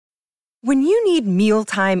When you need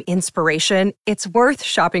mealtime inspiration, it's worth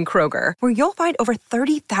shopping Kroger, where you'll find over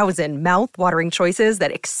 30,000 mouth-watering choices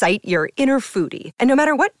that excite your inner foodie. And no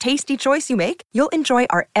matter what tasty choice you make, you'll enjoy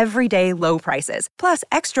our everyday low prices, plus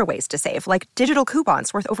extra ways to save, like digital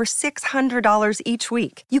coupons worth over $600 each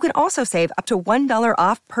week. You can also save up to $1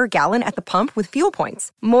 off per gallon at the pump with fuel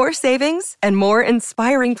points. More savings and more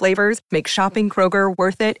inspiring flavors make shopping Kroger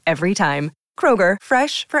worth it every time. Kroger,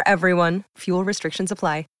 fresh for everyone. Fuel restrictions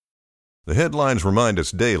apply. The headlines remind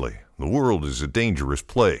us daily, the world is a dangerous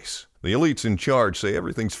place. The elites in charge say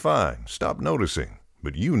everything's fine, stop noticing.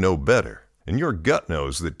 But you know better. And your gut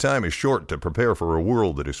knows that time is short to prepare for a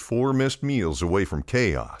world that is 4 missed meals away from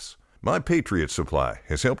chaos. My Patriot Supply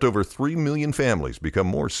has helped over 3 million families become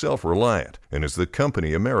more self-reliant and is the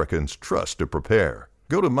company Americans trust to prepare.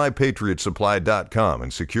 Go to MyPatriotSupply.com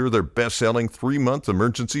and secure their best-selling 3-month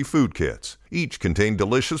emergency food kits. Each contain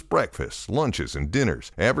delicious breakfasts, lunches, and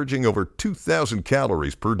dinners, averaging over 2,000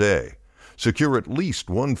 calories per day. Secure at least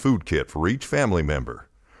one food kit for each family member.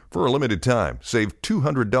 For a limited time, save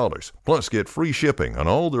 $200, plus get free shipping on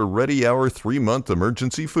all their Ready Hour 3-month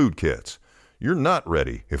emergency food kits. You're not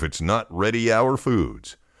ready if it's not Ready Hour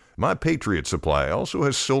Foods. My Patriot Supply also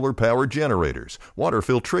has solar-powered generators, water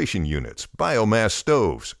filtration units, biomass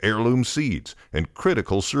stoves, heirloom seeds, and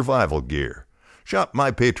critical survival gear. Shop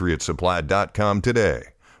MyPatriotSupply.com today.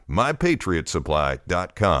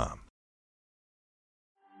 MyPatriotSupply.com.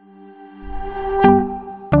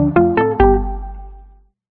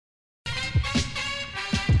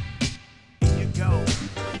 Here you go.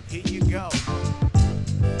 Here you go.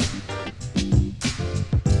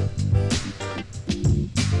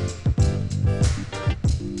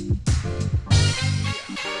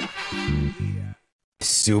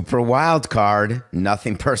 Super wild card.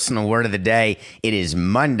 Nothing personal word of the day. It is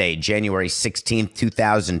Monday, January 16th,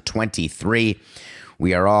 2023.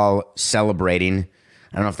 We are all celebrating.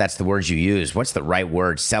 I don't know if that's the word you use. What's the right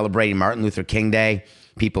word? Celebrating Martin Luther King Day.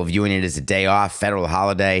 People viewing it as a day off, federal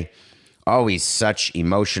holiday. Always such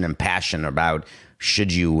emotion and passion about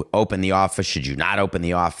should you open the office, should you not open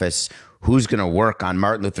the office, who's going to work on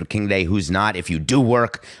Martin Luther King Day, who's not. If you do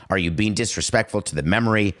work, are you being disrespectful to the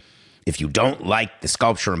memory? If you don't like the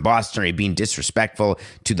sculpture in Boston, are you being disrespectful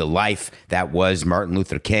to the life that was Martin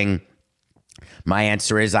Luther King? My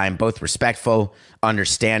answer is I am both respectful,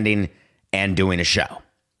 understanding, and doing a show.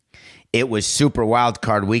 It was super wild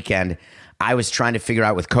card weekend. I was trying to figure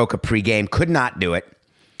out with Coca pregame, could not do it.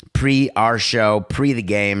 Pre our show, pre the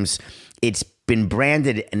games. It's been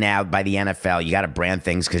branded now by the NFL. You got to brand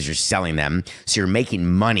things because you're selling them. So you're making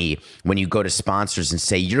money when you go to sponsors and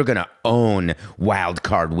say, you're going to own Wild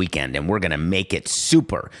Card Weekend and we're going to make it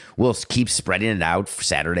super. We'll keep spreading it out for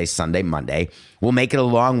Saturday, Sunday, Monday. We'll make it a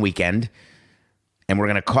long weekend and we're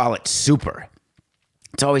going to call it super.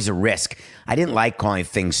 It's always a risk. I didn't like calling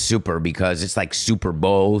things super because it's like Super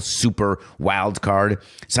Bowl, super wild card.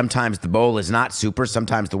 Sometimes the bowl is not super.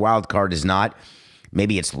 Sometimes the wild card is not.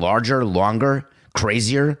 Maybe it's larger, longer,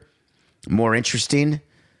 crazier, more interesting.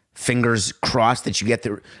 Fingers crossed that you get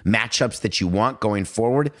the matchups that you want going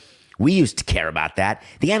forward. We used to care about that.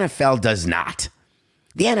 The NFL does not.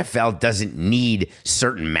 The NFL doesn't need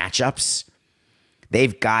certain matchups.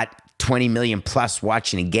 They've got 20 million plus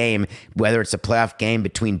watching a game, whether it's a playoff game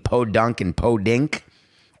between Podunk and Podink,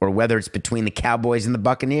 or whether it's between the Cowboys and the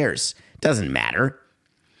Buccaneers. Doesn't matter.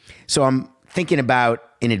 So I'm thinking about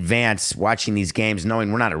in advance watching these games,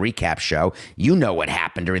 knowing we're not a recap show. You know what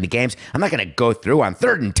happened during the games. I'm not going to go through on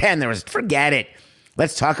 3rd and 10. Forget it.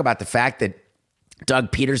 Let's talk about the fact that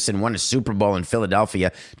Doug Peterson won a Super Bowl in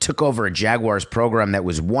Philadelphia, took over a Jaguars program that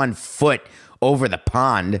was 1 foot over the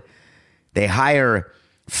pond. They hire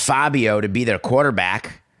Fabio to be their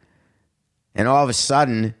quarterback, and all of a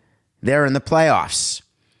sudden, they're in the playoffs.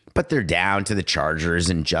 But they're down to the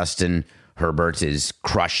Chargers, and Justin Herbert is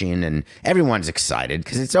crushing, and everyone's excited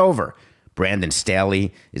because it's over. Brandon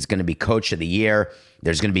Staley is going to be coach of the year.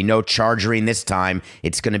 There's going to be no chargering this time.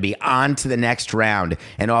 It's going to be on to the next round.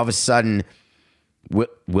 And all of a sudden,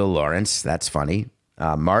 Will Lawrence, that's funny,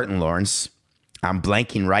 Martin Lawrence, I'm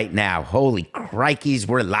blanking right now. Holy crikeys,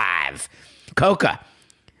 we're live. Coca,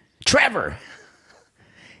 Trevor,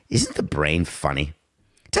 isn't the brain funny?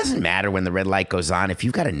 It doesn't matter when the red light goes on. If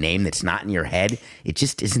you've got a name that's not in your head, it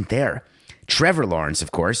just isn't there. Trevor Lawrence,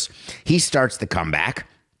 of course, he starts the comeback.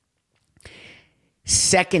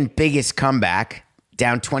 Second biggest comeback,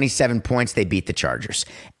 down 27 points, they beat the Chargers.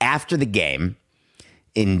 After the game,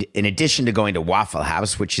 in addition to going to Waffle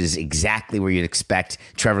House, which is exactly where you'd expect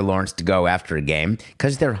Trevor Lawrence to go after a game,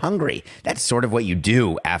 because they're hungry. That's sort of what you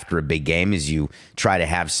do after a big game, is you try to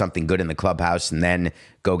have something good in the clubhouse and then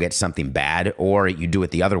go get something bad, or you do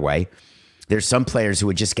it the other way. There's some players who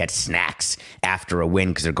would just get snacks after a win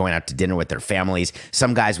because they're going out to dinner with their families.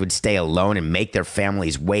 Some guys would stay alone and make their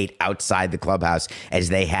families wait outside the clubhouse as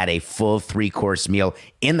they had a full 3-course meal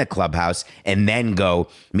in the clubhouse and then go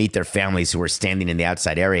meet their families who were standing in the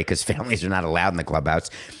outside area because families are not allowed in the clubhouse.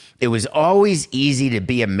 It was always easy to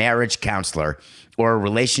be a marriage counselor or a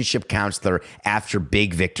relationship counselor after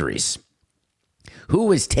big victories. Who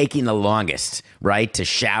was taking the longest, right, to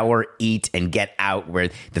shower, eat, and get out where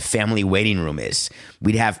the family waiting room is?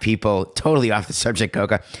 We'd have people, totally off the subject,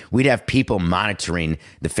 Coca, we'd have people monitoring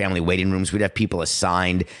the family waiting rooms. We'd have people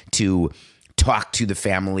assigned to talk to the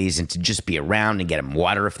families and to just be around and get them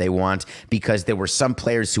water if they want, because there were some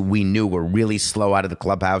players who we knew were really slow out of the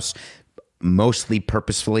clubhouse, mostly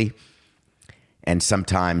purposefully, and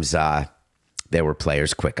sometimes there were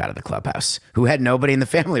players quick out of the clubhouse who had nobody in the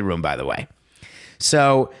family room, by the way.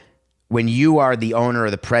 So when you are the owner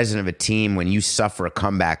or the president of a team, when you suffer a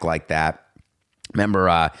comeback like that,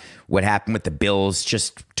 remember what happened with the Bills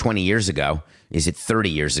just 20 years ago? Is it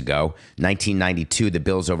 30 years ago? 1992, the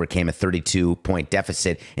Bills overcame a 32-point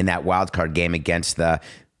deficit in that wild card game against the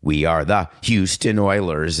Houston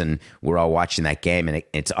Oilers, and we're all watching that game, and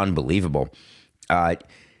it's unbelievable. Do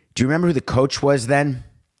you remember who the coach was then,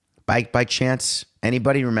 by chance?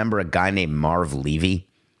 Anybody remember a guy named Marv Levy?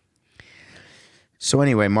 So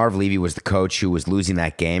anyway, Marv Levy was the coach who was losing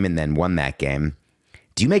that game and then won that game.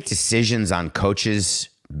 Do you make decisions on coaches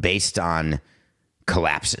based on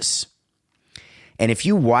collapses? And if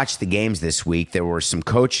you watch the games this week, there were some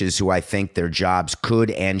coaches who I think their jobs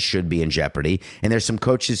could and should be in jeopardy. And there's some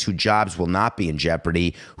coaches whose jobs will not be in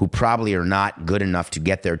jeopardy, who probably are not good enough to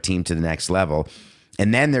get their team to the next level.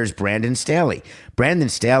 And then there's Brandon Staley. Brandon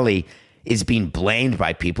Staley is being blamed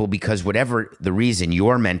by people because whatever the reason,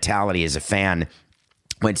 your mentality as a fan,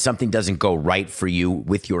 when something doesn't go right for you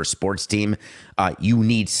with your sports team, you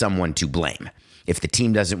need someone to blame. If the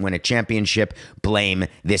team doesn't win a championship, blame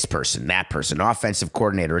this person, that person, offensive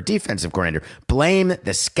coordinator or defensive coordinator. Blame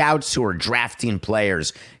the scouts who are drafting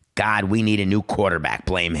players. God, we need a new quarterback.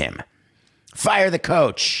 Blame him. Fire the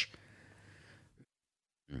coach.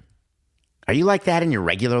 Are you like that in your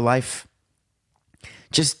regular life?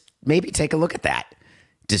 Just maybe take a look at that.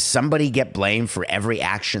 Does somebody get blamed for every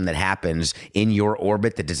action that happens in your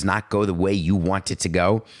orbit that does not go the way you want it to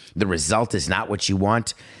go? The result is not what you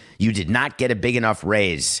want. You did not get a big enough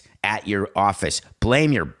raise at your office.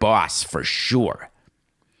 Blame your boss for sure.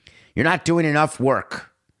 You're not doing enough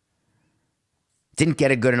work. Didn't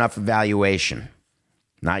get a good enough evaluation.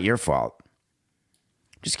 Not your fault.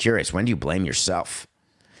 Just curious, when do you blame yourself?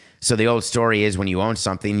 So the old story is when you own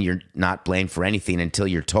something, you're not blamed for anything until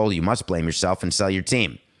you're told you must blame yourself and sell your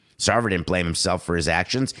team. Sarver didn't blame himself for his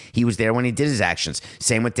actions. He was there when he did his actions.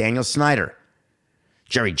 Same with Daniel Snyder.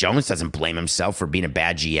 Jerry Jones doesn't blame himself for being a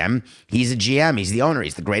bad GM. He's a GM. He's the owner.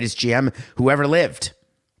 He's the greatest GM who ever lived.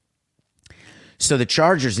 So the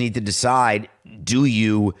Chargers need to decide, do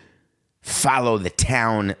you follow the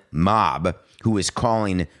town mob who is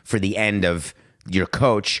calling for the end of your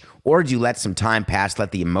coach, or do you let some time pass,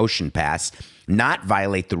 let the emotion pass, not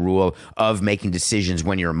violate the rule of making decisions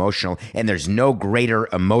when you're emotional? And there's no greater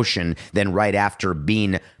emotion than right after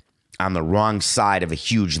being on the wrong side of a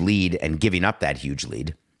huge lead and giving up that huge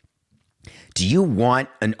lead. Do you want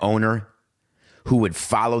an owner who would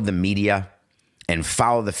follow the media and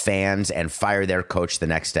follow the fans and fire their coach the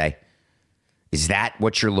next day? Is that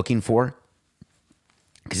what you're looking for?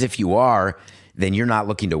 Because if you are, then you're not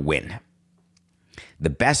looking to win. The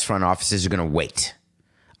best front offices are going to wait.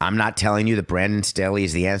 I'm not telling you that Brandon Staley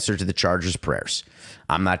is the answer to the Chargers' prayers.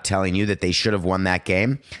 I'm not telling you that they should have won that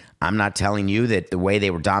game. I'm not telling you that the way they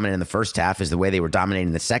were dominant in the first half is the way they were dominating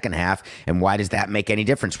in the second half. And why does that make any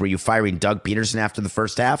difference? Were you firing Doug Peterson after the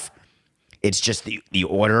first half? It's just the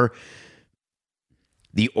order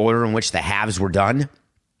in which the halves were done.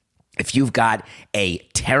 If you've got a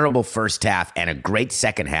terrible first half and a great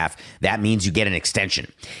second half, that means you get an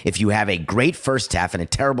extension. If you have a great first half and a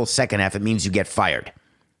terrible second half, it means you get fired.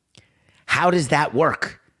 How does that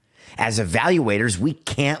work? As evaluators, we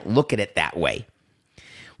can't look at it that way.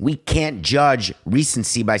 We can't judge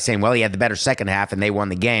recency by saying, well, he had the better second half and they won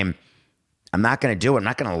the game. I'm not going to do it. I'm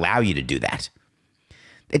not going to allow you to do that.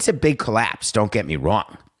 It's a big collapse, don't get me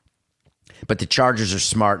wrong. But the Chargers are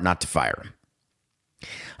smart not to fire him.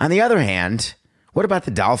 On the other hand, what about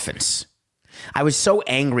the Dolphins? I was so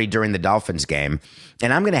angry during the Dolphins game,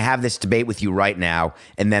 and I'm going to have this debate with you right now,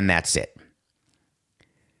 and then that's it.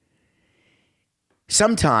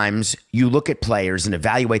 Sometimes you look at players and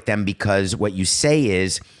evaluate them because what you say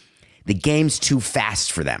is the game's too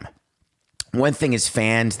fast for them, One thing as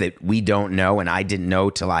fans that we don't know, and I didn't know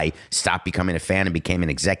till I stopped becoming a fan and became an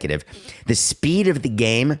executive, the speed of the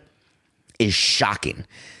game is shocking.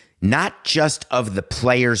 Not just of the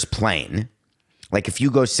players playing. Like if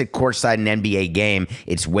you go sit courtside in an NBA game,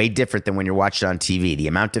 it's way different than when you're watching on TV. The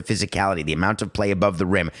amount of physicality, the amount of play above the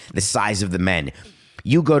rim, the size of the men.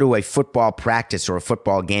 You go to a football practice or a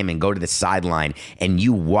football game and go to the sideline and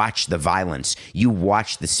you watch the violence, you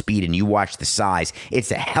watch the speed, and you watch the size.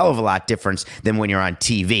 It's a hell of a lot different than when you're on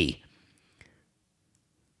TV.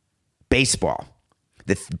 Baseball.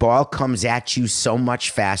 The ball comes at you so much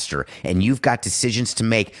faster, and you've got decisions to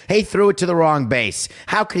make. Hey, threw it to the wrong base.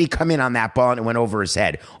 How could he come in on that ball and it went over his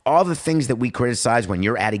head? All the things that we criticize when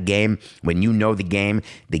you're at a game, when you know the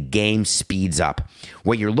game speeds up.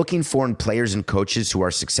 What you're looking for in players and coaches who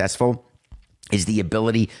are successful is the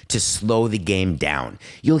ability to slow the game down.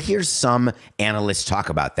 You'll hear some analysts talk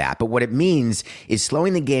about that, but what it means is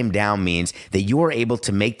slowing the game down means that you are able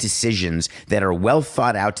to make decisions that are well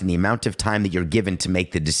thought out in the amount of time that you're given to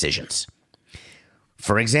make the decisions.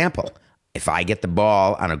 For example, if I get the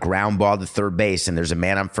ball on a ground ball to third base and there's a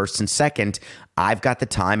man on first and second, I've got the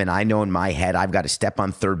time and I know in my head I've got to step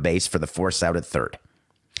on third base for the force out at third.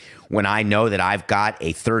 When I know that I've got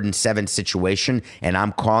a 3rd and 7 situation and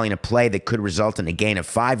I'm calling a play that could result in a gain of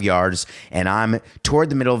 5 yards and I'm toward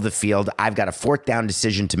the middle of the field, I've got a 4th down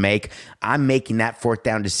decision to make. I'm making that 4th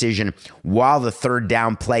down decision while the 3rd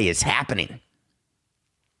down play is happening.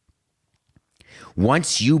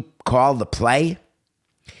 Once you call the play,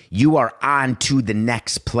 you are on to the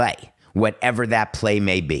next play. Whatever that play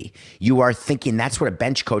may be. You are thinking that's what a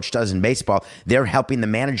bench coach does in baseball. They're helping the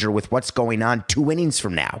manager with what's going on 2 innings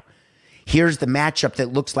from now. Here's the matchup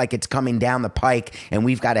that looks like it's coming down the pike, and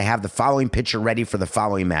we've got to have the following pitcher ready for the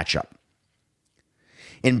following matchup.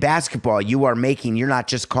 In basketball, you're not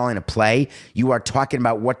just calling a play, you are talking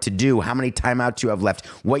about what to do, how many timeouts you have left,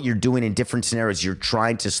 what you're doing in different scenarios. You're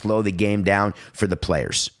trying to slow the game down for the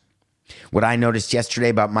players. What I noticed yesterday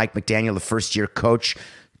about Mike McDaniel, the first-year coach,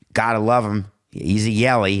 gotta love him. He's a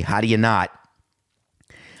yelly. How do you not?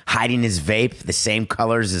 Hiding his vape, the same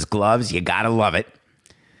colors as gloves. You gotta love it.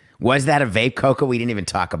 Was that a vape, Coco? We didn't even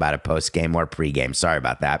talk about it post-game or pre-game. Sorry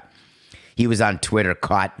about that. He was on Twitter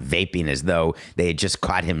caught vaping as though they had just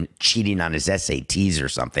caught him cheating on his SATs or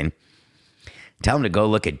something. Tell him to go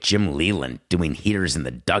look at Jim Leland doing heaters in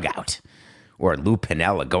the dugout. Or Lou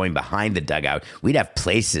Piniella going behind the dugout. We'd have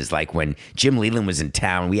places like when Jim Leland was in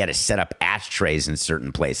town, we had to set up ashtrays in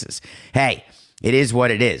certain places. Hey, it is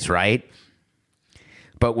what it is, right?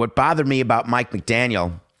 But what bothered me about Mike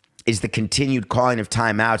McDaniel is the continued calling of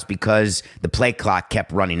timeouts because the play clock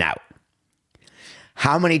kept running out.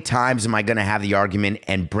 How many times am I going to have the argument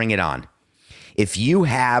and bring it on? If you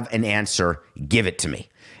have an answer, give it to me.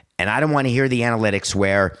 And I don't want to hear the analytics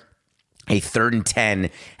where a 3rd and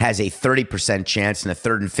 10 has a 30% chance and a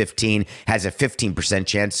 3rd and 15 has a 15%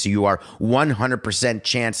 chance. So you are 100%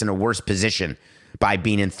 chance in a worse position by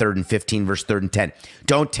being in 3rd and 15 versus 3rd and 10.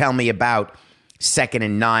 Don't tell me about 2nd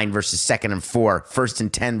and 9 versus 2nd and 4, 1st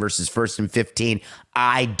and 10 versus 1st and 15.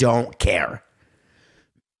 I don't care.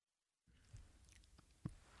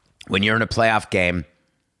 When you're in a playoff game,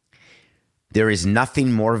 there is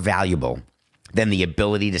nothing more valuable than the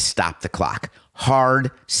ability to stop the clock. Hard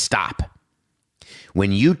stop.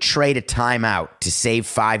 When you trade a timeout to save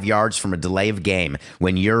 5 yards from a delay of game,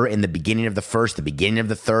 when you're in the beginning of the first, the beginning of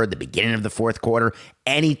the third, the beginning of the fourth quarter,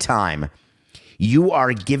 anytime, you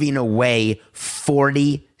are giving away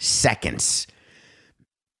 40 seconds.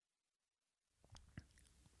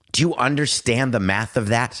 Do you understand the math of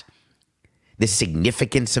that? The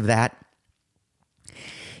significance of that?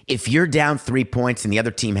 If you're down 3 points and the other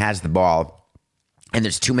team has the ball, and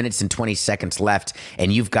there's 2 minutes and 20 seconds left,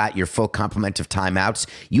 and you've got your full complement of timeouts,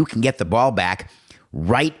 you can get the ball back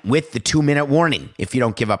right with the 2-minute warning if you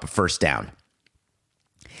don't give up a first down.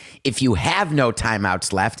 If you have no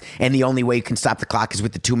timeouts left, and the only way you can stop the clock is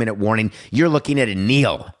with the 2-minute warning, you're looking at a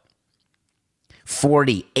kneel.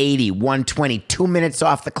 40, 80, 120, 2 minutes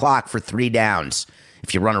off the clock for 3 downs.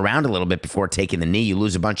 If you run around a little bit before taking the knee, you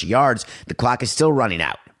lose a bunch of yards. The clock is still running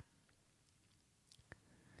out.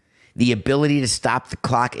 The ability to stop the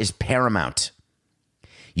clock is paramount.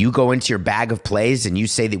 You go into your bag of plays and you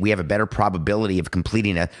say that we have a better probability of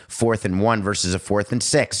completing a 4th and 1 versus a 4th and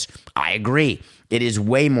 6. I agree. It is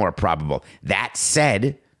way more probable. That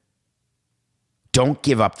said, don't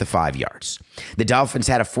give up the 5 yards. The Dolphins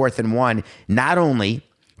had a 4th and 1. Not only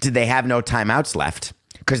did they have no timeouts left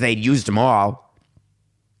because they'd used them all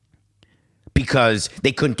because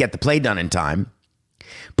they couldn't get the play done in time,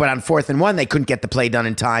 but on 4th and 1, they couldn't get the play done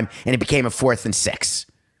in time, and it became a 4th and 6.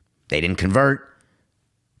 They didn't convert.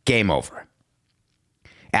 Game over.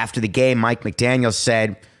 After the game, Mike McDaniel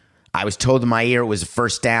said, I was told in my ear it was a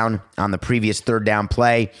first down on the previous third down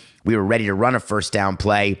play. We were ready to run a first down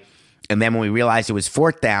play. And then when we realized it was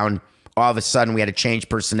fourth down, all of a sudden we had to change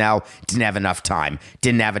personnel. Didn't have enough time.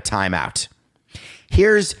 Didn't have a timeout.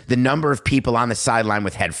 Here's the number of people on the sideline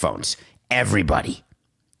with headphones. Everybody.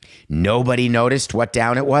 Nobody noticed what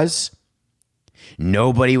down it was.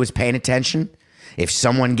 Nobody was paying attention. If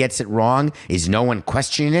someone gets it wrong, is no one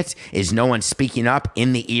questioning it? Is no one speaking up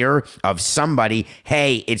in the ear of somebody,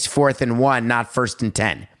 hey, it's 4th and 1, not 1st and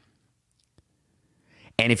 10?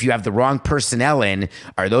 And if you have the wrong personnel in,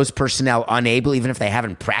 are those personnel unable, even if they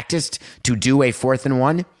haven't practiced, to do a 4th and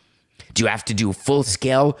 1? Do you have to do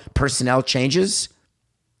full-scale personnel changes?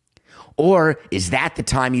 Or is that the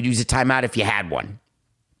time you'd use a timeout if you had one?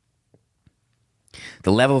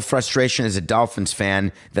 The level of frustration as a Dolphins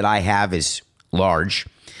fan that I have is large.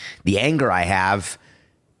 The anger I have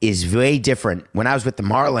is very different. When I was with the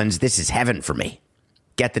Marlins, this is heaven for me.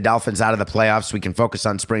 Get the Dolphins out of the playoffs. We can focus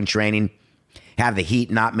on spring training. Have the Heat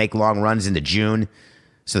not make long runs into June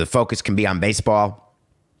so the focus can be on baseball.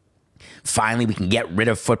 Finally, we can get rid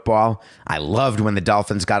of football. I loved when the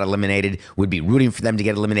Dolphins got eliminated. Would be rooting for them to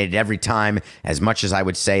get eliminated every time. As much as I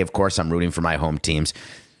would say, of course, I'm rooting for my home teams.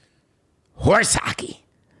 Horse hockey.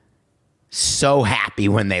 So happy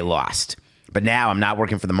when they lost. But now I'm not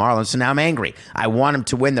working for the Marlins, so now I'm angry. I want them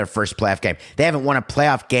to win their first playoff game. They haven't won a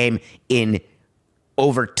playoff game in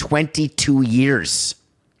over 22 years.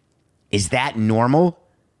 Is that normal?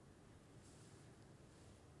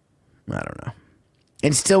 I don't know.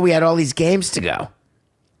 And still, we had all these games to go.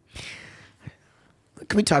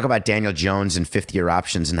 Can we talk about Daniel Jones and fifth-year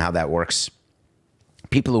options and how that works?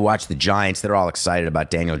 People who watch the Giants, they're all excited about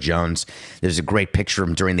Daniel Jones. There's a great picture of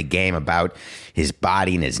him during the game about his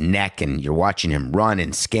body and his neck, and you're watching him run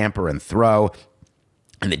and scamper and throw.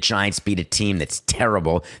 And the Giants beat a team that's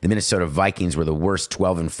terrible. The Minnesota Vikings were the worst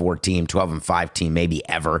 12-4 team, 12-5 team maybe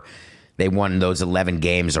ever. They won those 11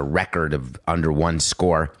 games, a record of under one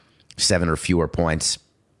score, 7 or fewer points.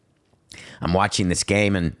 I'm watching this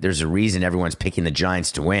game, and there's a reason everyone's picking the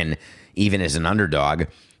Giants to win, even as an underdog.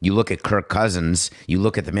 You look at Kirk Cousins, you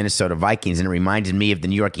look at the Minnesota Vikings, and it reminded me of the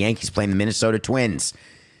New York Yankees playing the Minnesota Twins.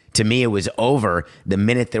 To me, it was over the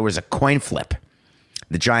minute there was a coin flip.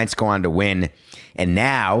 The Giants go on to win, and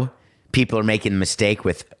now people are making the mistake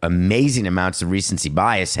with amazing amounts of recency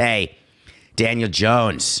bias. Hey, Daniel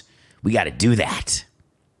Jones, we got to do that.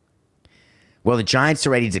 Well, the Giants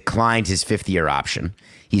already declined his fifth-year option.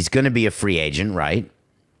 He's going to be a free agent, right?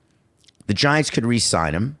 The Giants could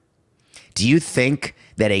re-sign him. Do you think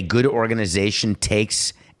that a good organization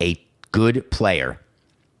takes a good player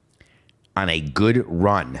on a good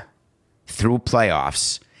run through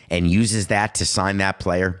playoffs and uses that to sign that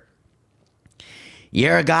player?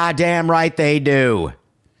 You're goddamn right they do.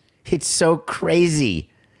 It's so crazy.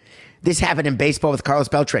 This happened in baseball with Carlos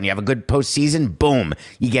Beltran. You have a good postseason, boom,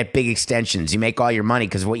 you get big extensions. You make all your money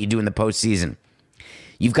because of what you do in the postseason.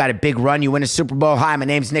 You've got a big run, you win a Super Bowl. Hi, my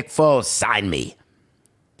name's Nick Foles. Sign me.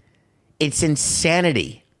 It's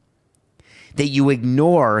insanity that you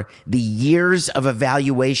ignore the years of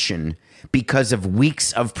evaluation because of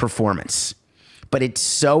weeks of performance. But it's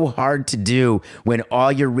so hard to do when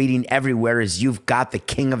all you're reading everywhere is you've got the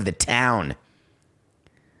king of the town.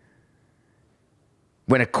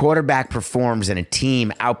 When a quarterback performs and a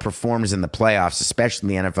team outperforms in the playoffs,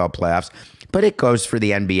 especially in the NFL playoffs, but it goes for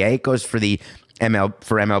the NBA, it goes for the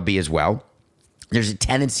MLB as well. There's a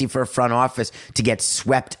tendency for a front office to get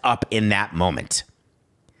swept up in that moment.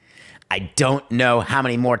 I don't know how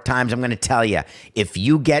many more times I'm going to tell you. If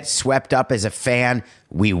you get swept up as a fan,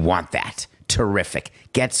 we want that. Terrific.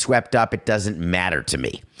 Get swept up. It doesn't matter to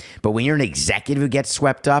me. But when you're an executive who gets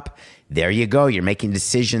swept up, there you go. You're making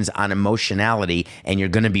decisions on emotionality, and you're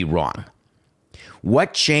going to be wrong.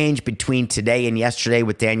 What changed between today and yesterday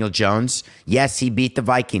with Daniel Jones? Yes, he beat the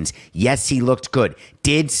Vikings. Yes, he looked good.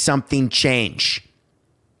 Did something change?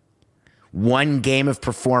 One game of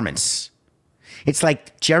performance. It's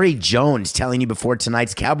like Jerry Jones telling you before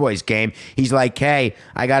tonight's Cowboys game, he's like, hey,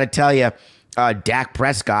 I got to tell you, Dak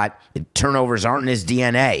Prescott, turnovers aren't in his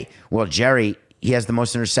DNA. Well, Jerry, he has the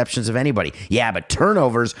most interceptions of anybody. Yeah, but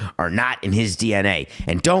turnovers are not in his DNA.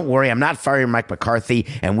 And don't worry, I'm not firing Mike McCarthy,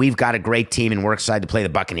 and we've got a great team, and we're excited to play the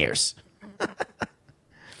Buccaneers.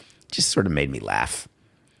 Just sort of made me laugh.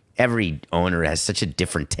 Every owner has such a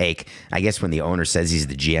different take. I guess when the owner says he's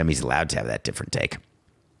the GM, he's allowed to have that different take.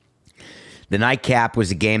 The nightcap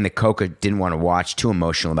was a game that Coca didn't want to watch, too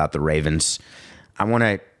emotional about the Ravens. I want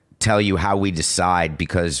to tell you how we decide,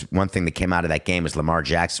 because one thing that came out of that game was Lamar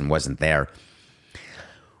Jackson wasn't there.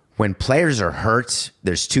 When players are hurt,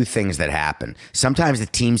 there's two things that happen. Sometimes the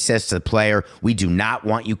team says to the player, we do not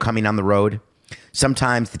want you coming on the road.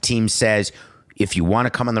 Sometimes the team says, if you want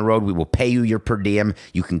to come on the road, we will pay you your per diem.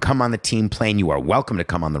 You can come on the team plane. You are welcome to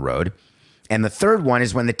come on the road. And the third one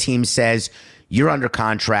is when the team says, you're under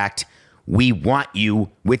contract. We want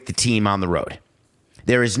you with the team on the road.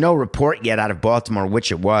 There is no report yet out of Baltimore,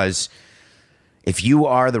 which it was. If you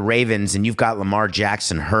are the Ravens and you've got Lamar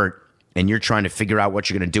Jackson hurt and you're trying to figure out what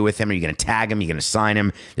you're going to do with him, are you going to tag him? Are you going to sign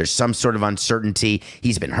him? There's some sort of uncertainty.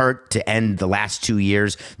 He's been hurt to end the last 2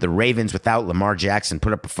 years. The Ravens, without Lamar Jackson,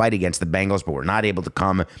 put up a fight against the Bengals, but were not able to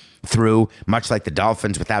come through, much like the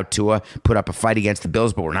Dolphins without Tua, put up a fight against the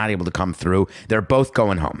Bills, but were not able to come through. They're both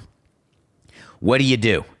going home. What do you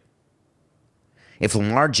do? If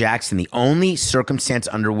Lamar Jackson, the only circumstance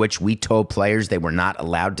under which we told players they were not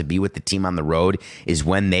allowed to be with the team on the road is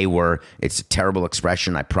when they were, it's a terrible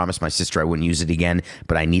expression, I promised my sister I wouldn't use it again,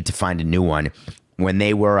 but I need to find a new one. When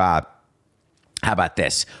they were, how about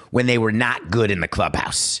this? When they were not good in the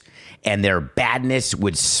clubhouse and their badness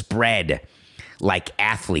would spread like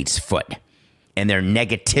athlete's foot. And their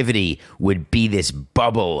negativity would be this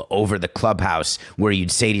bubble over the clubhouse where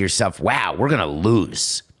you'd say to yourself, wow, we're going to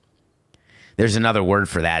lose. There's another word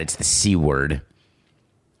for that. It's the C word.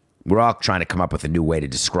 We're all trying to come up with a new way to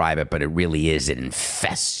describe it, but it really is. It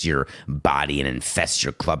infests your body and infests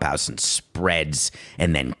your clubhouse and spreads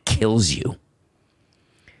and then kills you.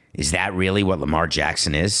 Is that really what Lamar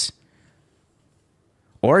Jackson is?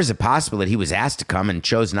 Or is it possible that he was asked to come and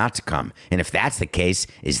chose not to come? And if that's the case,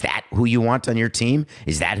 is that who you want on your team?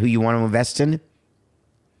 Is that who you want to invest in?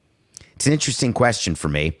 It's an interesting question for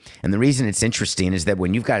me. And the reason it's interesting is that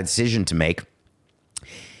when you've got a decision to make,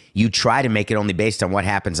 you try to make it only based on what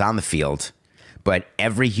happens on the field. But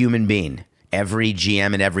every human being, every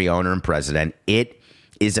GM and every owner and president, it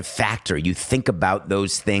is a factor. You think about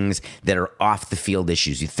those things that are off the field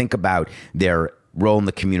issues. You think about their role in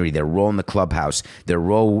the community, their role in the clubhouse, their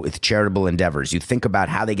role with charitable endeavors. You think about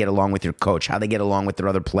how they get along with your coach, how they get along with their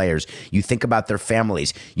other players. You think about their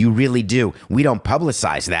families. You really do. We don't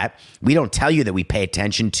publicize that. We don't tell you that we pay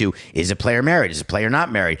attention to, is a player married? Is a player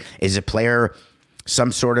not married? Is a player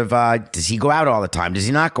some sort of, does he go out all the time? Does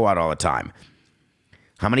he not go out all the time?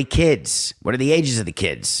 How many kids? What are the ages of the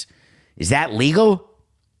kids? Is that legal?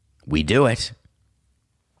 We do it.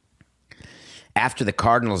 After the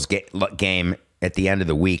Cardinals game at the end of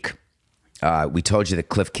the week, we told you that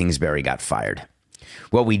Cliff Kingsbury got fired.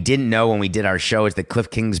 What we didn't know when we did our show is that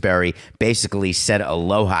Cliff Kingsbury basically said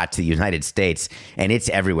aloha to the United States, and it's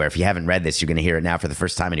everywhere. If you haven't read this, you're going to hear it now for the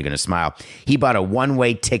first time, and you're going to smile. He bought a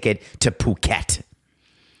one-way ticket to Phuket.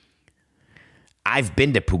 I've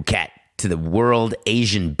been to Phuket, to the World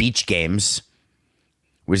Asian Beach Games.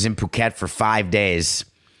 Was in Phuket for 5 days.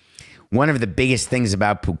 One of the biggest things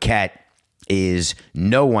about Phuket is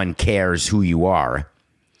no one cares who you are,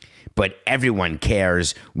 but everyone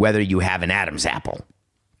cares whether you have an Adam's apple.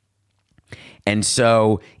 And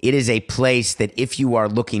so it is a place that if you are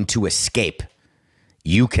looking to escape,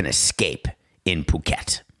 you can escape in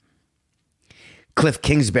Phuket. Cliff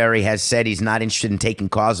Kingsbury has said he's not interested in taking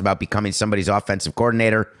calls about becoming somebody's offensive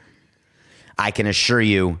coordinator. I can assure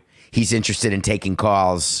you he's interested in taking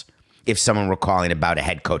calls if someone were calling about a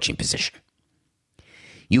head coaching position.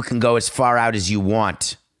 You can go as far out as you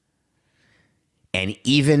want. And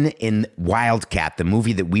even in Wildcat, the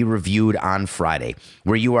movie that we reviewed on Friday,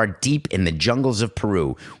 where you are deep in the jungles of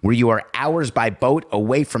Peru, where you are hours by boat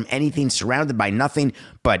away from anything, surrounded by nothing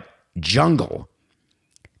but jungle,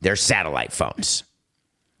 there's satellite phones.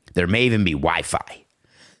 There may even be Wi-Fi.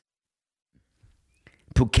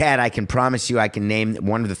 Phuket, I can promise you, I can name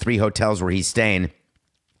one of the 3 hotels where he's staying.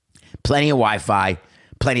 Plenty of Wi-Fi,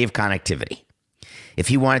 plenty of connectivity. If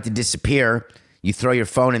he wanted to disappear, you throw your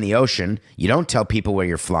phone in the ocean, you don't tell people where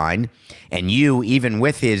you're flying, and you, even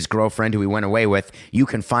with his girlfriend who he went away with, you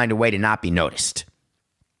can find a way to not be noticed.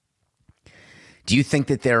 Do you think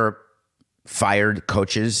that there are fired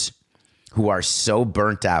coaches who are so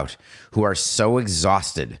burnt out, who are so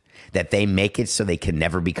exhausted that they make it so they can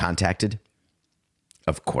never be contacted?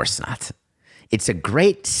 Of course not. It's a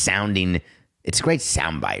great soundbite,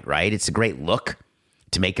 right? It's a great look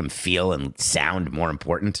to make him feel and sound more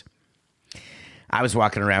important. I was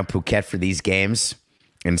walking around Phuket for these games,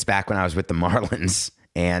 and it's back when I was with the Marlins,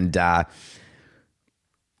 and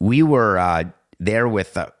we were there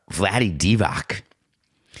with Vladdy Divac.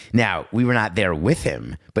 Now, we were not there with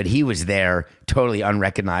him, but he was there, totally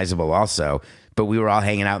unrecognizable also, but we were all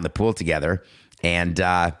hanging out in the pool together, and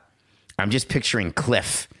I'm just picturing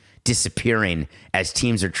Cliff disappearing as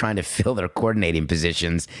teams are trying to fill their coordinating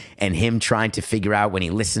positions, and him trying to figure out when he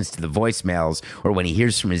listens to the voicemails or when he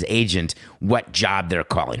hears from his agent what job they're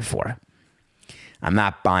calling for. I'm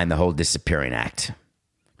not buying the whole disappearing act.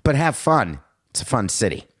 But have fun. It's a fun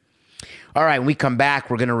city. All right, when we come back,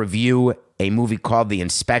 we're going to review a movie called The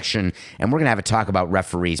Inspection, and we're going to have a talk about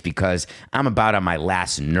referees because I'm about on my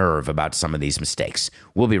last nerve about some of these mistakes.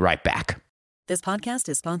 We'll be right back. This podcast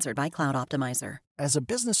is sponsored by Cloud Optimizer. As a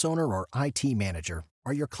business owner or IT manager,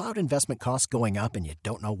 are your cloud investment costs going up and you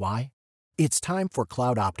don't know why? It's time for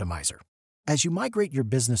Cloud Optimizer. As you migrate your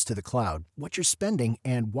business to the cloud, what you're spending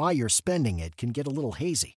and why you're spending it can get a little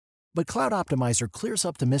hazy. But Cloud Optimizer clears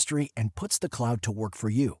up the mystery and puts the cloud to work for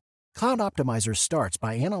you. Cloud Optimizer starts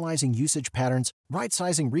by analyzing usage patterns,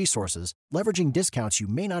 right-sizing resources, leveraging discounts you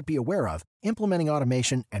may not be aware of, implementing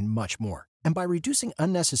automation, and much more. And by reducing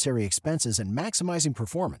unnecessary expenses and maximizing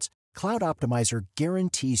performance, Cloud Optimizer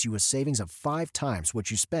guarantees you a savings of 5 times what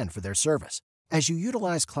you spend for their service. As you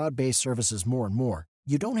utilize cloud-based services more and more,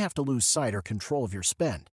 you don't have to lose sight or control of your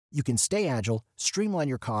spend. You can stay agile, streamline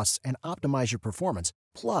your costs, and optimize your performance,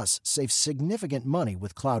 plus save significant money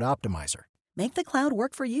with Cloud Optimizer. Make the cloud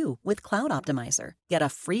work for you with Cloud Optimizer. Get a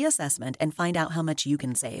free assessment and find out how much you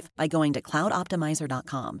can save by going to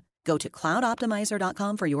cloudoptimizer.com. Go to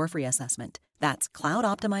cloudoptimizer.com for your free assessment. That's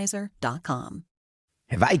cloudoptimizer.com.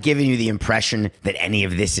 Have I given you the impression that any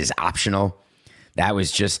of this is optional? That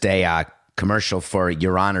was just a commercial for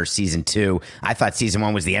Your Honor Season 2. I thought Season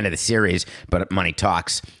 1 was the end of the series, but money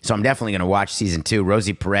talks. So I'm definitely going to watch Season 2.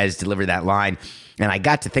 Rosie Perez delivered that line. And I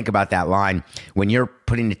got to think about that line. When you're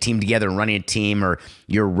putting a team together and running a team, or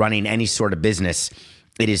you're running any sort of business,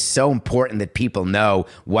 it is so important that people know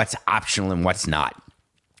what's optional and what's not.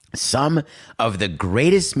 Some of the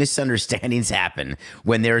greatest misunderstandings happen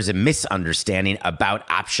when there is a misunderstanding about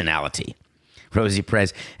optionality. Rosie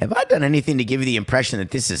Perez, have I done anything to give you the impression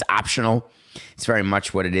that this is optional? It's very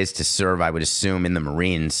much what it is to serve, I would assume, in the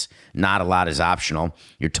Marines. Not a lot is optional.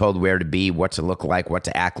 You're told where to be, what to look like, what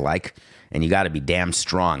to act like, and you got to be damn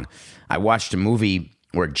strong. I watched a movie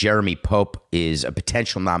where Jeremy Pope is a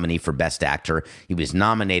potential nominee for Best Actor. He was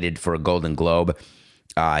nominated for a Golden Globe.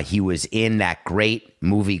 He was in that great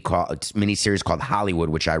miniseries called Hollywood,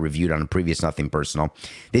 which I reviewed on a previous Nothing Personal.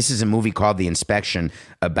 This is a movie called The Inspection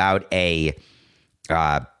about a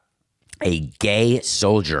gay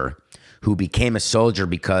soldier who became a soldier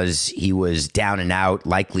because he was down and out,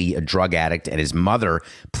 likely a drug addict, and his mother,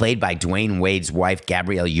 played by Dwayne Wade's wife,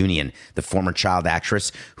 Gabrielle Union, the former child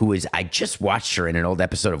actress, I just watched her in an old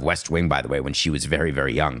episode of West Wing, by the way, when she was very,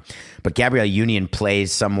 very young. But Gabrielle Union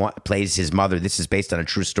plays his mother. This is based on a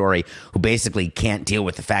true story, who basically can't deal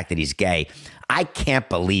with the fact that he's gay. I can't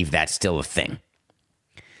believe that's still a thing.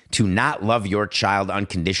 To not love your child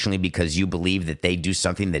unconditionally because you believe that they do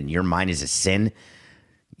something that in your mind is a sin.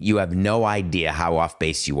 You have no idea how off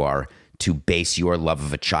base you are to base your love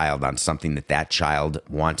of a child on something that child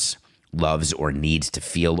wants, loves, or needs to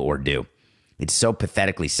feel or do. It's so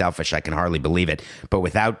pathetically selfish, I can hardly believe it. But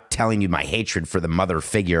without telling you my hatred for the mother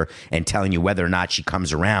figure and telling you whether or not she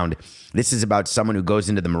comes around, this is about someone who goes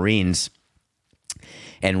into the Marines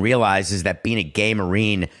and realizes that being a gay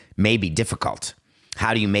Marine may be difficult.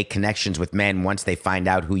 How do you make connections with men once they find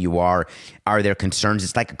out who you are? Are there concerns?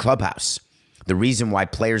 It's like a clubhouse. The reason why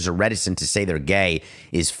players are reticent to say they're gay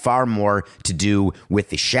is far more to do with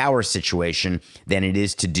the shower situation than it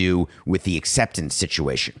is to do with the acceptance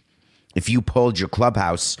situation. If you polled your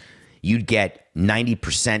clubhouse, you'd get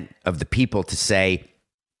 90% of the people to say,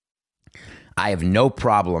 I have no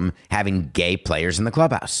problem having gay players in the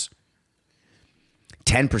clubhouse.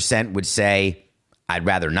 10% would say, I'd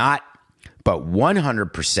rather not, but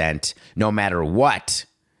 100%, no matter what,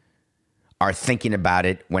 are thinking about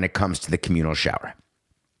it when it comes to the communal shower.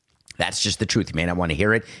 That's just the truth. You may not want to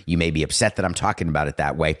hear it. You may be upset that I'm talking about it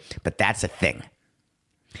that way, but that's a thing.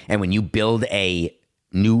 And when you build a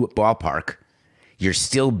new ballpark, you're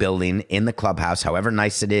still building in the clubhouse, however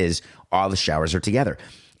nice it is, all the showers are together.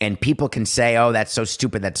 And people can say, oh, that's so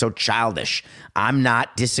stupid, that's so childish. I'm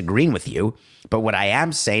not disagreeing with you, but what I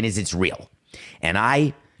am saying is it's real. And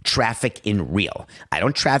I traffic in real. I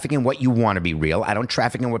don't traffic in what you want to be real. I don't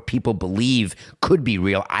traffic in what people believe could be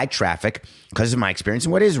real. I traffic because of my experience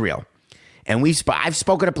in what is real. And I've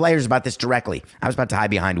spoken to players about this directly. I was about to hide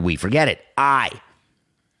behind we. Forget it.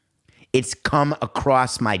 It's come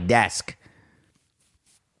across my desk.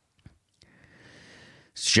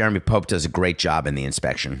 Jeremy Pope does a great job in The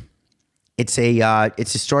Inspection. It's a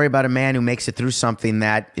story about a man who makes it through something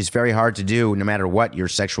that is very hard to do no matter what your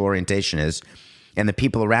sexual orientation is. And the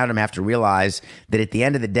people around him have to realize that at the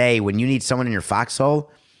end of the day, when you need someone in your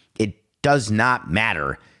foxhole, it does not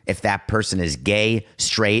matter if that person is gay,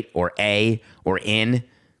 straight, or A, or in,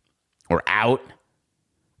 or out.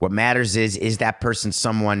 What matters is that person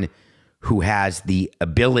someone who has the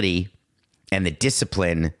ability and the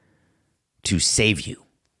discipline to save you?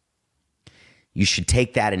 You should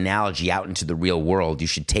take that analogy out into the real world. You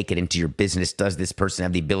should take it into your business. Does this person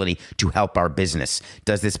have the ability to help our business?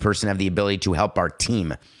 Does this person have the ability to help our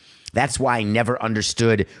team? That's why I never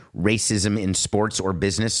understood racism in sports or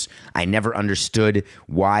business. I never understood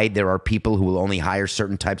why there are people who will only hire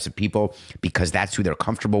certain types of people because that's who they're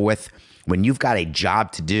comfortable with. When you've got a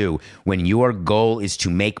job to do, when your goal is to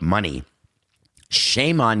make money,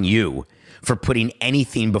 shame on you for putting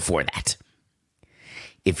anything before that.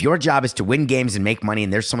 If your job is to win games and make money,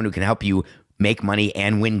 and there's someone who can help you make money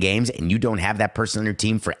and win games, and you don't have that person on your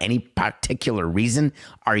team for any particular reason,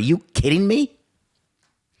 are you kidding me?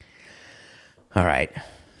 All right.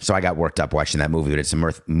 So I got worked up watching that movie, but it's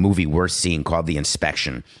a movie worth seeing called The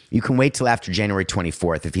Inspection. You can wait till after January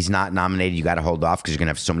 24th. If he's not nominated, you got to hold off because you're going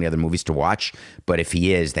to have so many other movies to watch. But if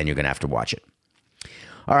he is, then you're going to have to watch it.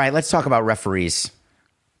 All right, let's talk about referees.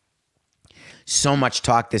 So much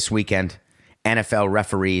talk this weekend. NFL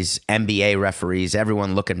referees, NBA referees,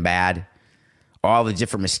 everyone looking bad. All the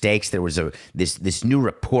different mistakes. There was this new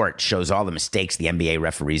report shows all the mistakes the NBA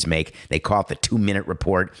referees make. They call it the 2-minute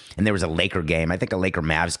report. And there was a Laker game, I think a Laker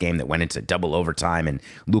Mavs game that went into double overtime, and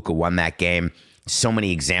Luka won that game. So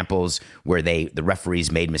many examples where the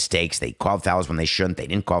referees made mistakes. They called fouls when they shouldn't. They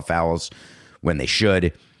didn't call fouls when they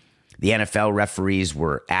should. The NFL referees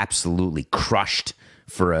were absolutely crushed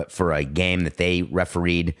for a game that they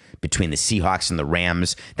refereed between the Seahawks and the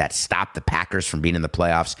Rams that stopped the Packers from being in the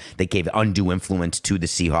playoffs. They gave undue influence to the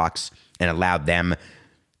Seahawks and allowed them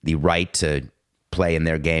the right to play in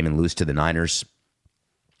their game and lose to the Niners.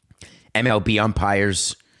 MLB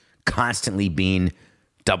umpires constantly being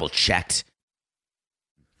double-checked.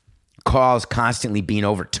 Calls constantly being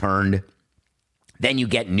overturned. Then you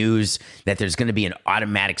get news that there's going to be an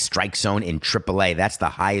automatic strike zone in AAA. That's the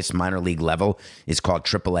highest minor league level. It's called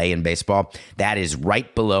AAA in baseball. That is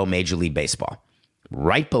right below Major League Baseball.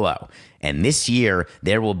 Right below. And this year,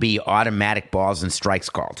 there will be automatic balls and strikes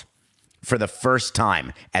called for the first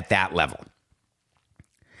time at that level.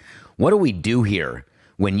 What do we do here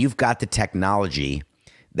when you've got the technology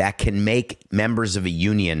that can make members of a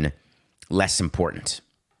union less important?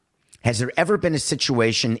 Has there ever been a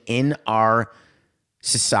situation in our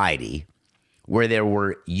society where there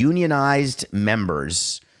were unionized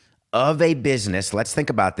members of a business? Let's think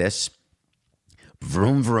about this.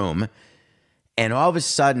 Vroom, vroom. And all of a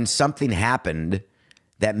sudden, something happened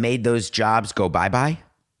that made those jobs go bye-bye?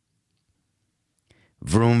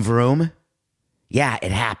 Vroom, vroom. Yeah,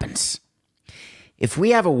 it happens. If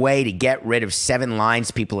we have a way to get rid of 7 lines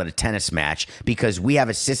people at a tennis match because we have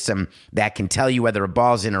a system that can tell you whether a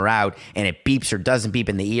ball's in or out and it beeps or doesn't beep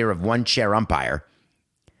in the ear of one chair umpire,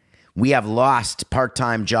 we have lost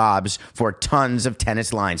part-time jobs for tons of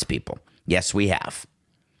tennis lines people. Yes, we have.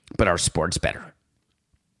 But our sport's better.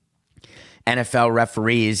 NFL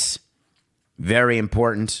referees, very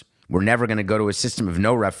important. We're never going to go to a system of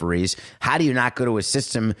no referees. How do you not go to a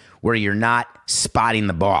system where you're not spotting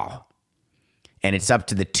the ball? And it's up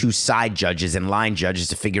to the 2 side judges and line judges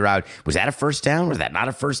to figure out, was that a first down? Was that not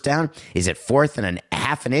a first down? Is it 4th and a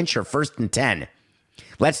half an inch or 1st and 10?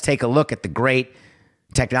 Let's take a look at the great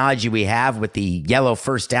technology we have with the yellow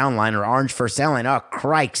first down line or orange first down line. Oh,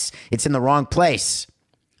 crikes, it's in the wrong place.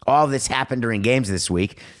 All this happened during games this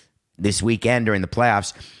weekend during the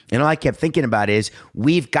playoffs. And all I kept thinking about is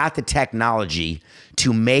we've got the technology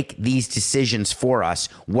to make these decisions for us.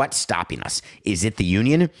 What's stopping us? Is it the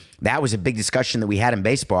union? That was a big discussion that we had in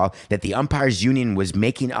baseball, that the umpires union was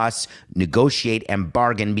making us negotiate and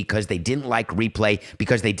bargain because they didn't like replay,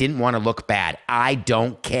 because they didn't want to look bad. I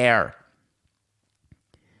don't care.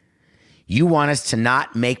 You want us to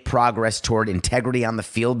not make progress toward integrity on the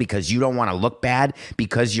field because you don't want to look bad,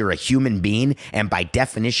 because you're a human being, and by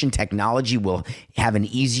definition, technology will have an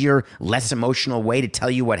easier, less emotional way to tell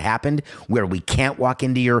you what happened, where we can't walk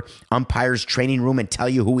into your umpire's training room and tell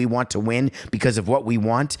you who we want to win because of what we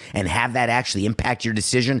want, and have that actually impact your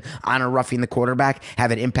decision on a roughing the quarterback,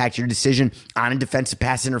 have it impact your decision on a defensive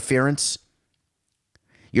pass interference.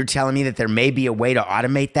 You're telling me that there may be a way to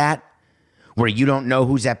automate that, where you don't know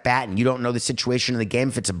who's at bat and you don't know the situation of the game.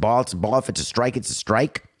 If it's a ball, it's a ball. If it's a strike, it's a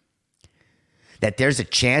strike. That there's a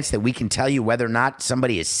chance that we can tell you whether or not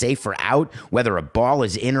somebody is safe or out, whether a ball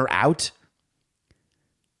is in or out.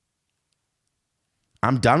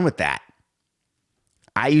 I'm done with that.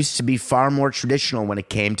 I used to be far more traditional when it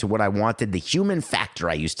came to what I wanted. The human factor,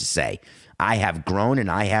 I used to say. I have grown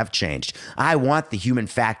and I have changed. I want the human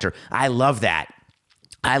factor. I love that.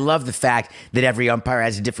 I love the fact that every umpire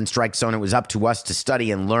has a different strike zone. It was up to us to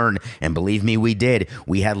study and learn, and believe me, we did.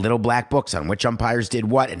 We had little black books on which umpires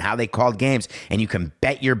did what and how they called games, and you can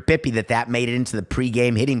bet your bippy that made it into the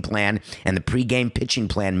pregame hitting plan and the pregame pitching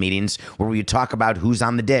plan meetings where we talk about who's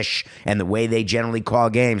on the dish and the way they generally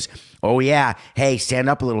call games. Oh, yeah, hey, stand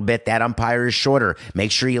up a little bit. That umpire is shorter.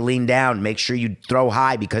 Make sure you lean down. Make sure you throw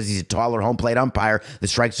high because he's a taller home plate umpire. The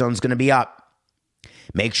strike zone's going to be up.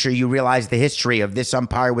 Make sure you realize the history of this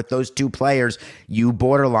umpire with those two players. You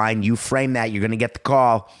borderline, you frame that, you're going to get the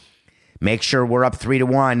call. Make sure we're up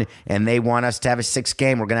 3-1 and they want us to have a 6th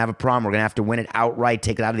game. We're going to have a problem. We're going to have to win it outright,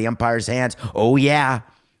 take it out of the umpire's hands. Oh, yeah,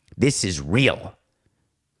 this is real.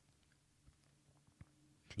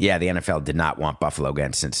 Yeah, the NFL did not want Buffalo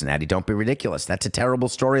against Cincinnati. Don't be ridiculous. That's a terrible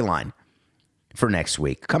storyline for next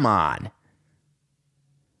week. Come on.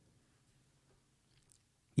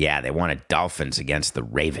 Yeah, they wanted Dolphins against the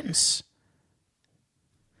Ravens.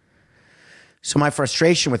 So my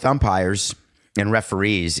frustration with umpires and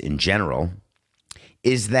referees in general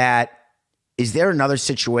is that, is there another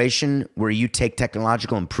situation where you take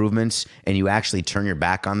technological improvements and you actually turn your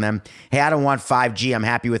back on them? Hey, I don't want 5G. I'm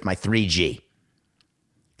happy with my 3G.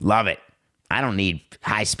 Love it. I don't need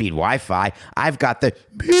high-speed Wi-Fi. I've got the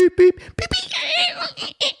beep, beep, beep, beep.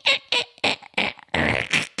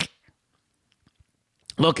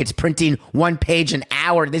 Look, it's printing 1 page an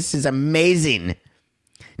hour. This is amazing.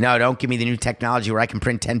 No, don't give me the new technology where I can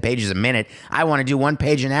print 10 pages a minute. I want to do 1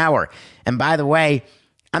 page an hour. And by the way,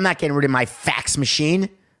 I'm not getting rid of my fax machine.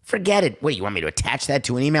 Forget it. What, you want me to attach that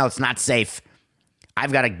to an email? It's not safe.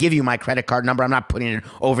 I've got to give you my credit card number. I'm not putting it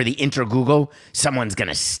over the inter-Google. Someone's going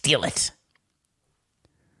to steal it.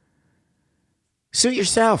 Suit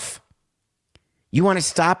yourself. You want to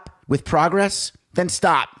stop with progress? Then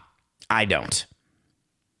stop. I don't.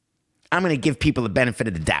 I'm going to give people the benefit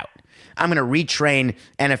of the doubt. I'm going to retrain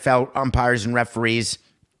NFL umpires and referees.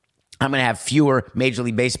 I'm going to have fewer Major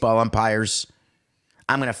League Baseball umpires.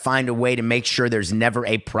 I'm going to find a way to make sure there's never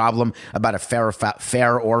a problem about a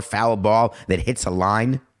fair or foul ball that hits a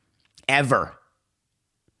line. Ever.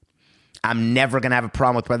 I'm never going to have a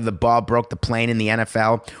problem with whether the ball broke the plane in the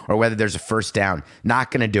NFL or whether there's a first down.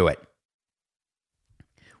 Not going to do it.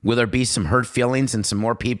 Will there be some hurt feelings and some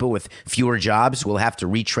more people with fewer jobs who will have to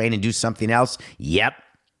retrain and do something else? Yep.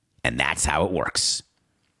 And that's how it works.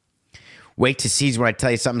 Wait to see when I tell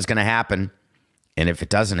you something's going to happen. And if it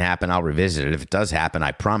doesn't happen, I'll revisit it. If it does happen,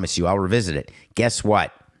 I promise you I'll revisit it. Guess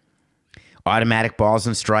what? Automatic balls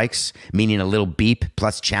and strikes, meaning a little beep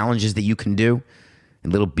plus challenges that you can do, a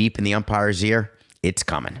little beep in the umpire's ear, it's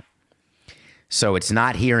coming. So it's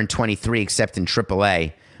not here in 23 except in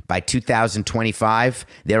AAA. By 2025,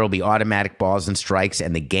 there will be automatic balls and strikes,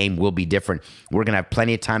 and the game will be different. We're going to have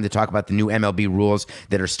plenty of time to talk about the new MLB rules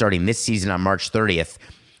that are starting this season on March 30th.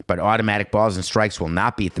 But automatic balls and strikes will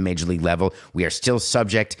not be at the Major League level. We are still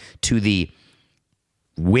subject to the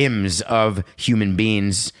whims of human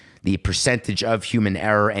beings, the percentage of human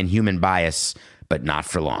error and human bias, but not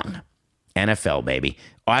for long. NFL, baby.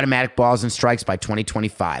 Automatic balls and strikes by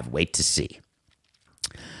 2025. Wait to see.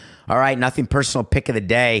 All right, nothing personal pick of the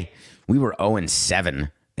day. We were 0-7,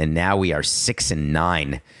 and now we are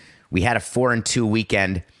 6-9. We had a 4-2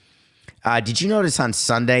 weekend. Did you notice on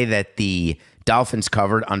Sunday that the Dolphins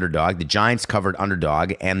covered underdog, the Giants covered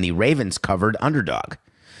underdog, and the Ravens covered underdog?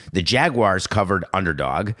 The Jaguars covered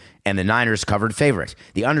underdog, and the Niners covered favorite.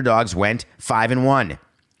 The underdogs went 5-1.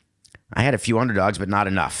 I had a few underdogs, but not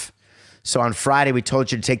enough. So on Friday, we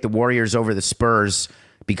told you to take the Warriors over the Spurs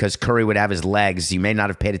because Curry would have his legs. You may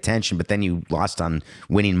not have paid attention, but then you lost on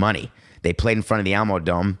winning money. They played in front of the Alamo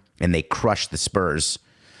Dome, and they crushed the Spurs.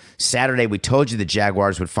 Saturday, we told you the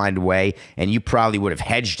Jaguars would find a way, and you probably would have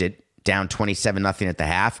hedged it down 27-0 at the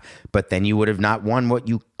half, but then you would have not won what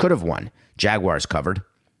you could have won. Jaguars covered.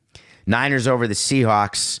 Niners over the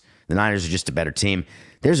Seahawks. The Niners are just a better team.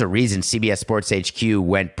 There's a reason CBS Sports HQ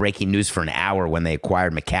went breaking news for an hour when they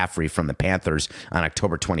acquired McCaffrey from the Panthers on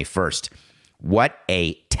October 21st. What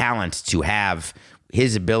a talent to have.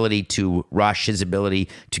 His ability to rush, his ability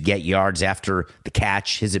to get yards after the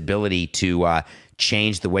catch, his ability to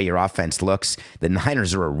change the way your offense looks. The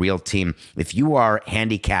Niners are a real team. If you are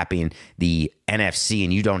handicapping the NFC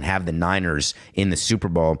and you don't have the Niners in the Super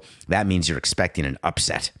Bowl, that means you're expecting an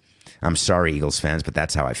upset. I'm sorry, Eagles fans, but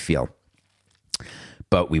that's how I feel.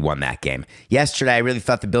 But we won that game. Yesterday, I really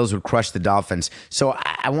thought the Bills would crush the Dolphins. So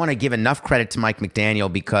I want to give enough credit to Mike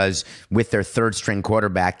McDaniel because with their third-string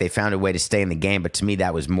quarterback, they found a way to stay in the game. But to me,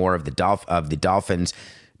 that was more of the Dolphins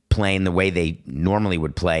playing the way they normally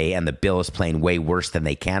would play and the Bills playing way worse than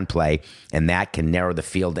they can play. And that can narrow the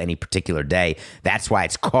field any particular day. That's why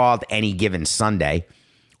it's called Any Given Sunday.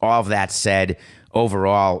 All of that said,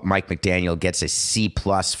 overall, Mike McDaniel gets a C+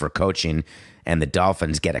 for coaching, and the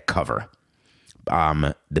Dolphins get a cover.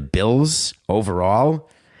 The Bills, overall,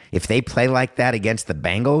 if they play like that against the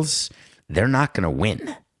Bengals, they're not going to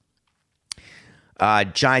win.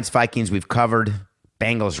 Giants, Vikings, we've covered.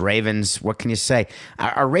 Bengals, Ravens, what can you say?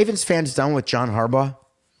 Are Ravens fans done with John Harbaugh?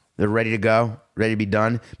 They're ready to go, ready to be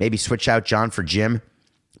done. Maybe switch out John for Jim.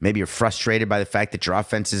 Maybe you're frustrated by the fact that your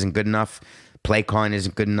offense isn't good enough. Play calling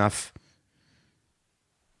isn't good enough.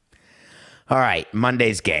 All right,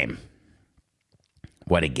 Monday's game.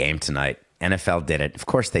 What a game tonight. NFL did it. Of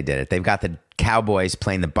course they did it. They've got the Cowboys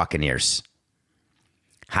playing the Buccaneers.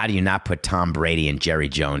 How do you not put Tom Brady and Jerry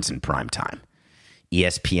Jones in prime time?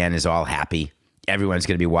 ESPN is all happy. Everyone's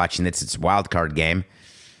going to be watching this. It's a wild card game.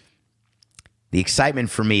 The excitement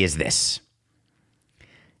for me is this.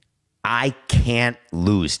 I can't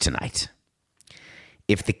lose tonight.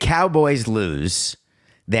 If the Cowboys lose,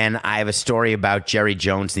 then I have a story about Jerry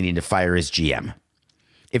Jones needing to fire his GM.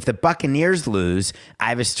 If the Buccaneers lose, I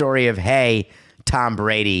have a story of, hey, Tom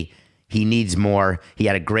Brady, he needs more. He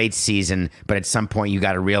had a great season, but at some point you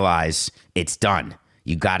got to realize it's done.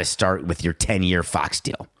 You got to start with your 10-year Fox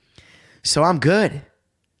deal. So I'm good.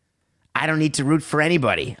 I don't need to root for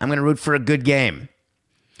anybody. I'm going to root for a good game.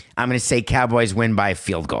 I'm going to say Cowboys win by a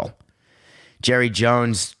field goal. Jerry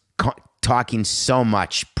Jones talking so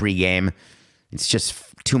much pregame. It's just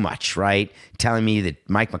too much, right? Telling me that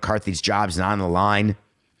Mike McCarthy's job's not on the line.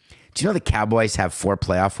 Do you know the Cowboys have 4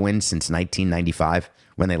 playoff wins since 1995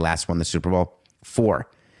 when they last won the Super Bowl? 4.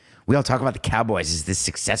 We all talk about the Cowboys as this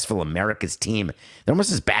successful America's team. They're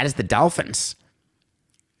almost as bad as the Dolphins.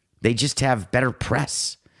 They just have better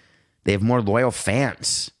press. They have more loyal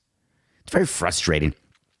fans. It's very frustrating.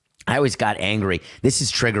 I always got angry. This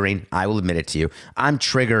is triggering. I will admit it to you. I'm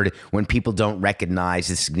triggered when people don't recognize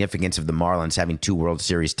the significance of the Marlins having 2 World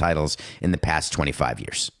Series titles in the past 25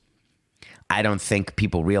 years. I don't think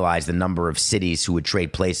people realize the number of cities who would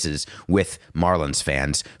trade places with Marlins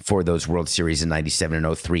fans for those World Series in 97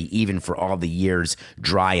 and 03, even for all the years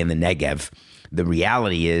dry in the Negev. The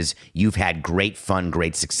reality is you've had great fun,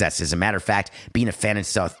 great success. As a matter of fact, being a fan in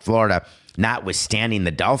South Florida, notwithstanding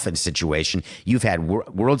the Dolphins situation, you've had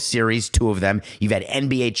World Series, 2 of them. You've had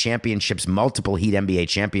NBA championships, multiple Heat NBA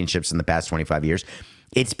championships in the past 25 years.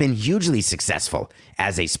 It's been hugely successful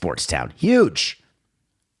as a sports town. Huge.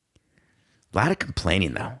 A lot of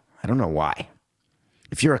complaining, though. I don't know why.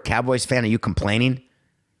 If you're a Cowboys fan, are you complaining?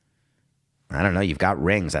 I don't know. You've got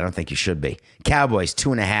rings. I don't think you should be. Cowboys,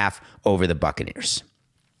 2.5 over the Buccaneers.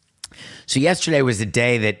 So yesterday was a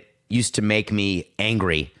day that used to make me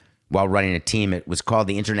angry while running a team. It was called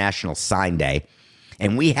the International Sign Day.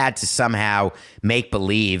 And we had to somehow make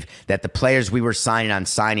believe that the players we were signing on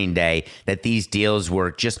signing day, that these deals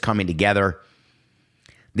were just coming together.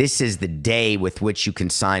 This is the day with which you can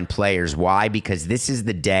sign players. Why? Because this is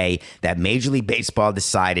the day that Major League Baseball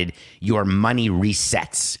decided your money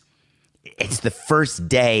resets. It's the first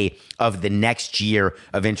day of the next year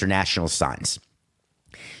of international signs.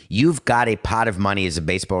 You've got a pot of money as a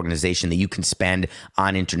baseball organization that you can spend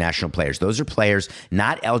on international players. Those are players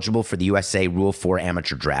not eligible for the USA Rule 4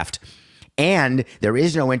 amateur draft. And there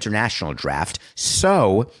is no international draft.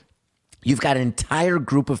 So you've got an entire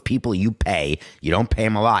group of people you pay. You don't pay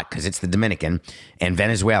them a lot because it's the Dominican and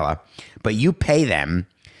Venezuela. But you pay them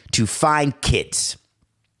to find kids.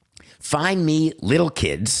 Find me little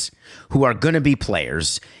kids who are going to be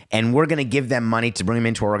players, and we're going to give them money to bring them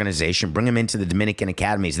into our organization, bring them into the Dominican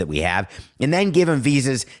academies that we have, and then give them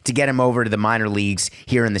visas to get them over to the minor leagues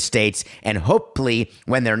here in the States. And hopefully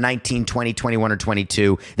when they're 19, 20, 21, or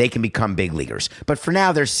 22, they can become big leaguers. But for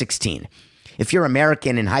now, they're 16. If you're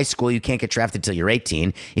American in high school, you can't get drafted till you're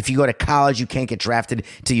 18. If you go to college, you can't get drafted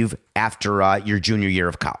till after your junior year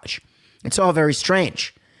of college. It's all very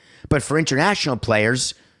strange. But for international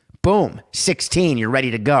players, boom, 16, you're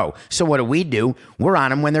ready to go. So what do? We're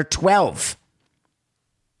on them when they're 12.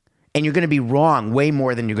 And you're going to be wrong way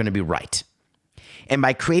more than you're going to be right. And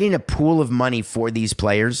by creating a pool of money for these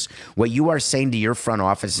players, what you are saying to your front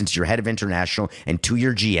office and to your head of international and to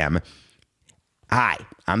your GM, hi,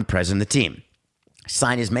 I'm the president of the team.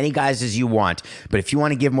 Sign as many guys as you want, but if you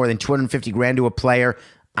want to give more than $250,000 to a player,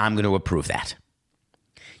 I'm going to approve that.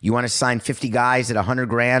 You want to sign 50 guys at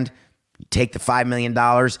 $100,000? Take the $5 million.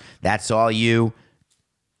 That's all you.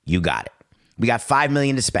 You got it. We got $5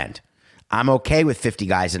 million to spend. I'm okay with 50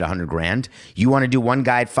 guys at $100,000. You want to do one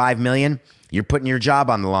guy at $5 million? You're putting your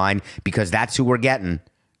job on the line because that's who we're getting.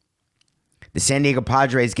 The San Diego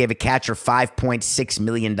Padres gave a catcher $5.6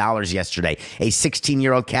 million yesterday. A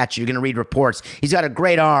 16-year-old catcher. You're going to read reports. He's got a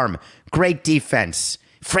great arm, great defense.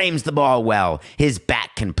 frames the ball well. His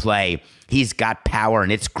bat can play. He's got power,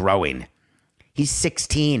 and it's growing. He's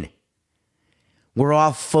 16. We're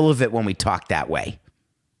all full of it when we talk that way.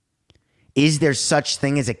 Is there such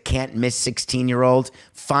thing as a can't-miss 16-year-old?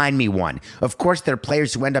 Find me one. Of course, there are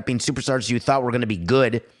players who end up being superstars you thought were going to be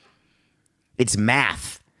good. It's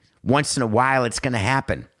math. Once in a while, it's going to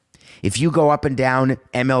happen. If you go up and down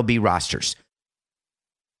MLB rosters,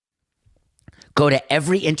 go to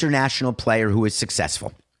every international player who is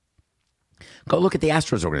successful. Go look at the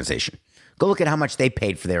Astros organization. Go look at how much they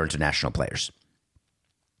paid for their international players.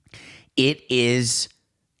 It is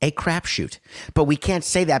a crapshoot. But we can't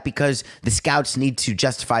say that because the scouts need to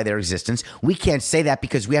justify their existence. We can't say that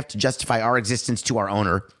because we have to justify our existence to our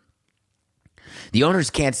owner. The owners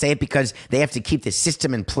can't say it because they have to keep the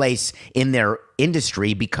system in place in their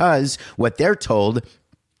industry, because what they're told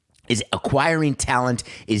is acquiring talent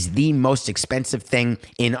is the most expensive thing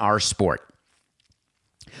in our sport.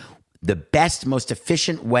 The best, most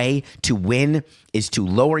efficient way to win is to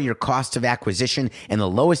lower your cost of acquisition, and the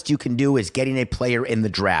lowest you can do is getting a player in the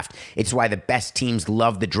draft. It's why the best teams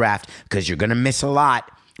love the draft, because you're going to miss a lot,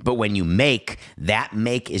 but when you make, that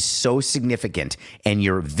make is so significant, and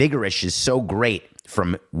your vigorish is so great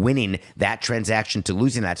from winning that transaction to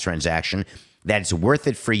losing that transaction, that it's worth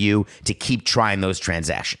it for you to keep trying those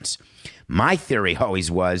transactions. My theory always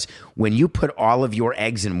was, when you put all of your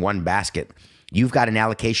eggs in one basket, you've got an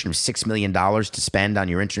allocation of $6 million to spend on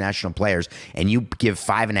your international players, and you give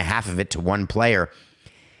 5.5 of it to one player,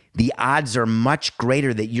 the odds are much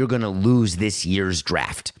greater that you're going to lose this year's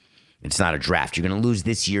draft. It's not a draft. You're going to lose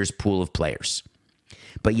this year's pool of players.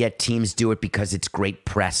 But yet teams do it because it's great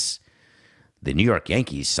press. The New York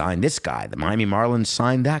Yankees signed this guy. The Miami Marlins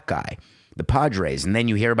signed that guy. The Padres. And then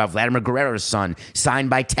you hear about Vladimir Guerrero's son signed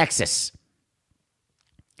by Texas.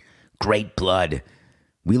 Great blood.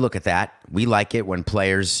 We look at that. We like it when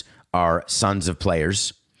players are sons of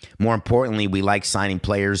players. More importantly, we like signing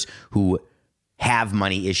players who have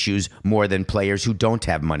money issues more than players who don't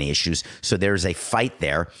have money issues. So there's a fight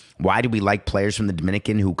there. Why do we like players from the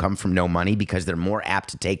Dominican who come from no money? Because they're more apt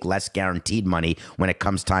to take less guaranteed money when it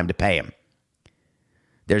comes time to pay them.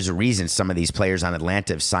 There's a reason some of these players on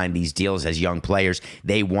Atlanta have signed these deals as young players.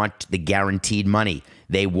 They want the guaranteed money.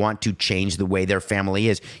 They want to change the way their family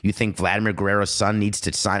is. You think Vladimir Guerrero's son needs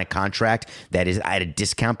to sign a contract that is at a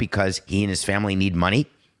discount because he and his family need money?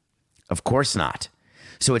 Of course not.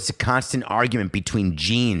 So it's a constant argument between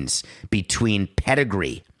genes, between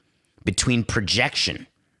pedigree, between projection.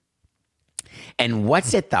 And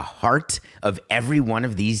what's at the heart of every one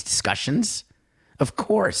of these discussions? Of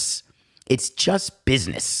course, it's just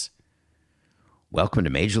business. Welcome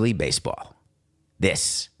to Major League Baseball.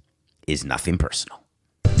 This is Nothing Personal.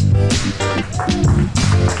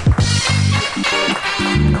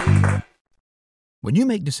 When you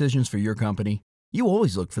make decisions for your company, you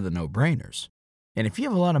always look for the no-brainers. And if you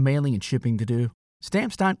have a lot of mailing and shipping to do,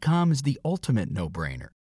 Stamps.com is the ultimate no-brainer.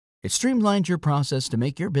 It streamlines your process to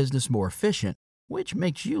make your business more efficient, which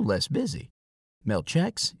makes you less busy. Mail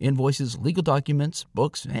checks, invoices, legal documents,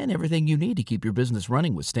 books, and everything you need to keep your business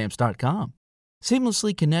running with Stamps.com.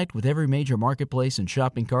 Seamlessly connect with every major marketplace and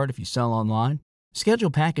shopping cart if you sell online.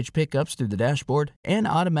 Schedule package pickups through the dashboard and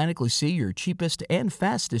automatically see your cheapest and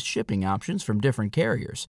fastest shipping options from different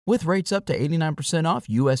carriers, with rates up to 89% off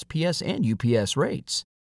USPS and UPS rates.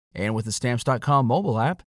 And with the Stamps.com mobile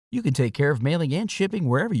app, you can take care of mailing and shipping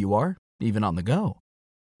wherever you are, even on the go.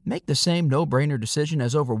 Make the same no-brainer decision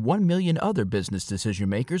as over 1 million other business decision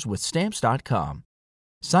makers with Stamps.com.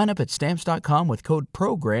 Sign up at Stamps.com with code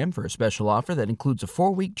PROGRAM for a special offer that includes a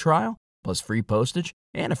 4-week trial, plus free postage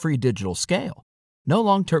and a free digital scale. No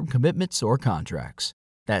long-term commitments or contracts.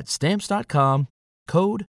 That's Stamps.com,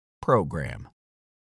 code PROGRAM.